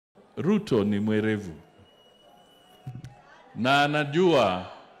Ruto ni mwerevu. Na anajua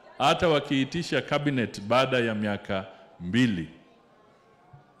hata wakiitisha cabinet baada ya miaka 2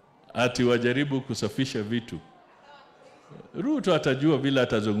 ati wajaribu kusafisha vitu, Ruto atajua vile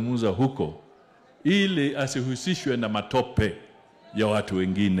atazungumza huko ili asihusishwe na matope ya watu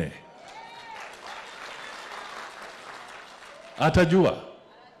wengine. Atajua.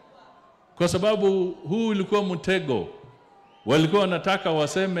 Kwa sababu huu ulikuwa mtego. Walikuwa wanataka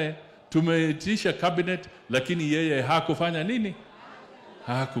waseme tumeitisha cabinet, lakini yeye hakufanya nini?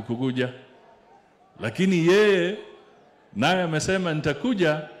 Hakukuja. Lakini yeye naye amesema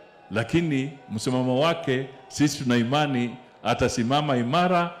nitakuja, lakini msimamo wake sisi tuna imani atasimama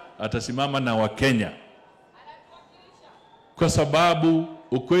imara, atasimama na Wakenya. Kwa sababu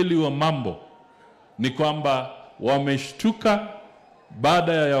ukweli wa mambo ni kwamba wameshtuka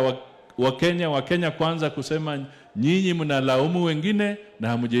baada ya Wakenya kwanza kusema nyinyi mnalaumu wengine na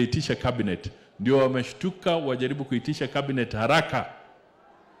hamjaitisha cabinet. Ndio wameshtuka wajaribu kuitisha cabinet haraka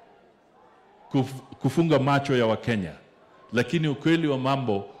kufunga macho ya Wakenya. Lakini ukweli wa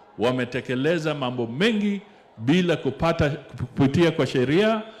mambo, wametekeleza mambo mengi bila kupitia kwa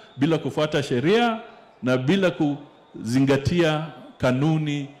sheria, bila kufuata sheria na bila kuzingatia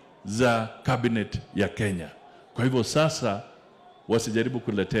kanuni za cabinet ya Kenya. Kwa hivyo sasa wasijaribu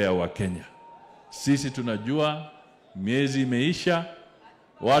kuletea Wakenya. Sisi tunajua miezi imeisha,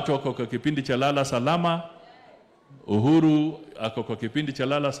 watu wako kwa kipindi cha lala salama, Uhuru ako kwa kipindi cha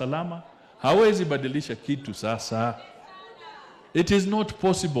lala salama, hawezi badilisha kitu sasa. It is not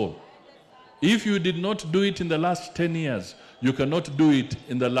possible. If you did not do it in the last 10 years, you cannot do it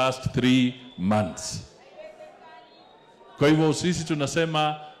in the last 3 months. Kwa hivyo sisi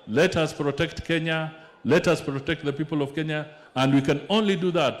tunasema, let us protect Kenya, let us protect the people of Kenya, and we can only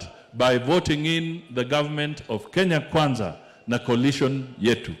do that by voting in the government of Kenya Kwanza na coalition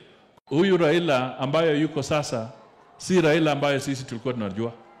yetu. Huyu Raila ambaye yuko sasa, si Raila ambaye sisi tulikuwa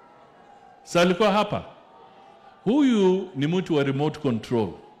tunajua. Sasa alikuwa hapa. Huyu ni mtu wa remote control.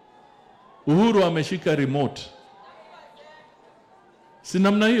 Uhuru ameshika remote. Si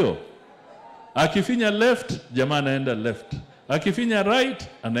namna hiyo? Akifinya left, jamaa anaenda left. Akifinya right,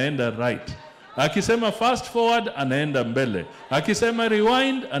 anaenda right. Akisema fast forward, anaenda mbele. Akisema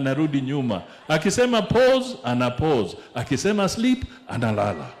rewind, anarudi nyuma. Akisema pause, ana pause. Akisema sleep,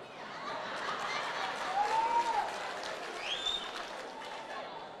 analala.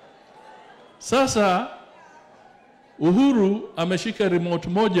 Sasa Uhuru ameshika remote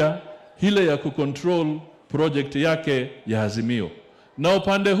moja, ile ya kucontrol project yake ya Azimio. Na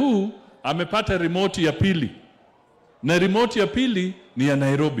upande huu amepata remote ya pili. Na remote ya pili ni ya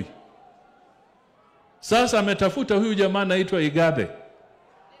Nairobi. Sasa ametafuta huyu jamaa anaitwa Igathe.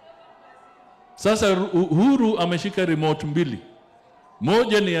 Sasa Uhuru ameshika remote 2.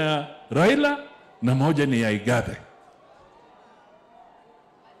 Moja ni ya Raila na moja ni ya Igathe.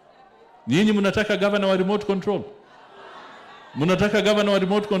 Nyinyi mnataka governor wa remote control? Mnataka governor wa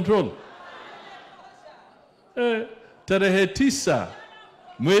remote control? Tarehe 9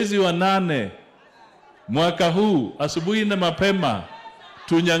 mwezi wa 8 mwaka huu, asubuhi na mapema,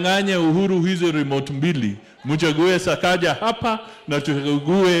 tunyang'anye Uhuru hizo remote 2, mchague Sakaja hapa na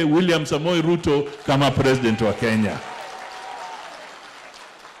tuchague William Samoei Ruto kama president wa Kenya.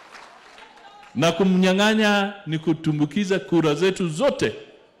 Na kumnyang'anya ni kutumbukiza kura zetu zote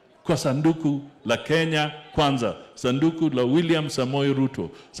kwa sanduku la Kenya Kwanza, sanduku la William Samoei Ruto,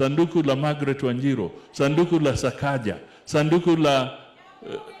 sanduku la Margaret Wanjiru, sanduku la Sakaja, sanduku la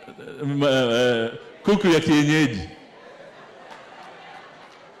kuku ya kienyeji.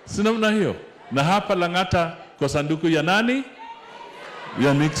 Si namna hiyo? Na hapa Lang'ata kwa sanduku ya nani?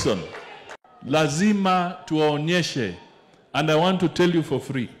 Ya Nixon. Lazima tuwaonyeshe, and I want to tell you for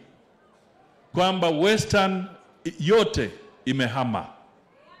free, kwamba Western yote imehama.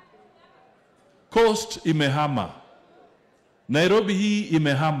 Coast imehama. Nairobi hii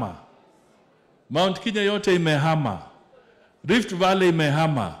imehama. Mount Kenya yote imehama. Rift Valley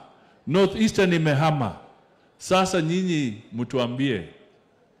imehama. Northeastern imehama. Sasa nyinyi mtuambie,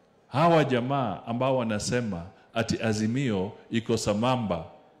 hawa jamaa ambao wanasema ati Azimio iko sambamba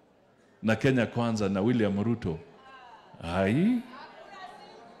na Kenya Kwanza na William Ruto,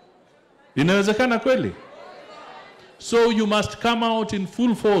 inawezekana kweli? So you must come out in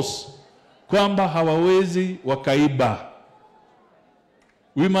full force kwamba hawawezi wakaiba.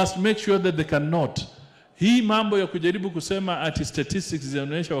 We must make sure that they cannot. Hii mambo ya kujaribu kusema ati statistics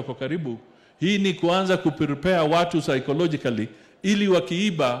zinaonyesha wako karibu, hii ni kuanza kuprepare watu psychologically ili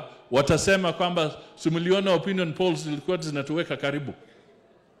wakiiba watasema kwamba simuliona opinion polls zilikuwa zinatuweka karibu.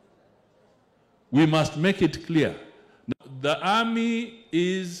 We must make it clear. the army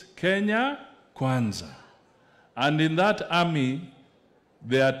is Kenya Kwanza. And in that army,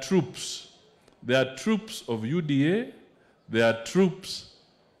 there are troops. There are troops of UDA, there are troops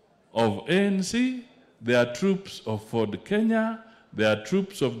of ANC, there are troops of Ford Kenya, there are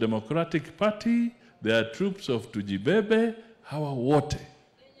troops of Democratic Party, there are troops of Tujibebe, hawa wote.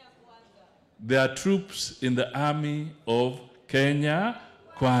 There are troops in the army of Kenya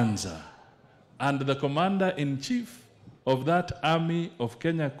Kwanza. And the commander-in-chief of that army of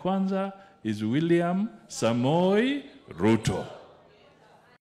Kenya Kwanza is William Samoei Ruto.